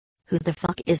Who the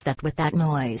fuck is that with that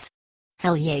noise?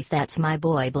 Hell yeah, that's my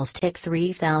boy Bullstick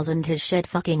 3000. His shit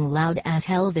fucking loud as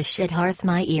hell. The shit hearth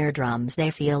my eardrums,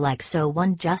 they feel like so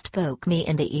one just poke me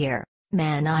in the ear.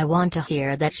 Man, I want to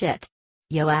hear that shit.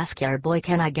 Yo, ask your boy,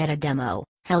 can I get a demo?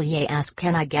 Hell yeah, ask,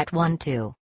 can I get one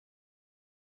too?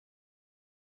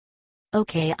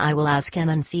 Okay, I will ask him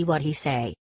and see what he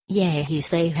say. Yeah, he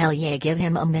say hell yeah, give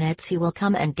him a minute, he will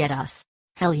come and get us.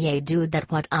 Hell yeah, dude, that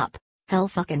what up? Hell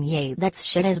fucking yeah, that's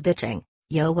shit as bitching.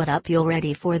 Yo, what up, you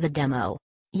ready for the demo?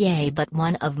 Yay, but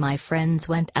one of my friends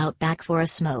went out back for a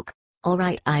smoke.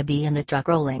 Alright, I be in the truck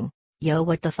rolling. Yo,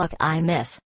 what the fuck I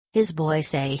miss? His boy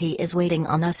say he is waiting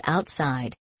on us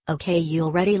outside. Okay, you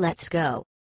ready, let's go.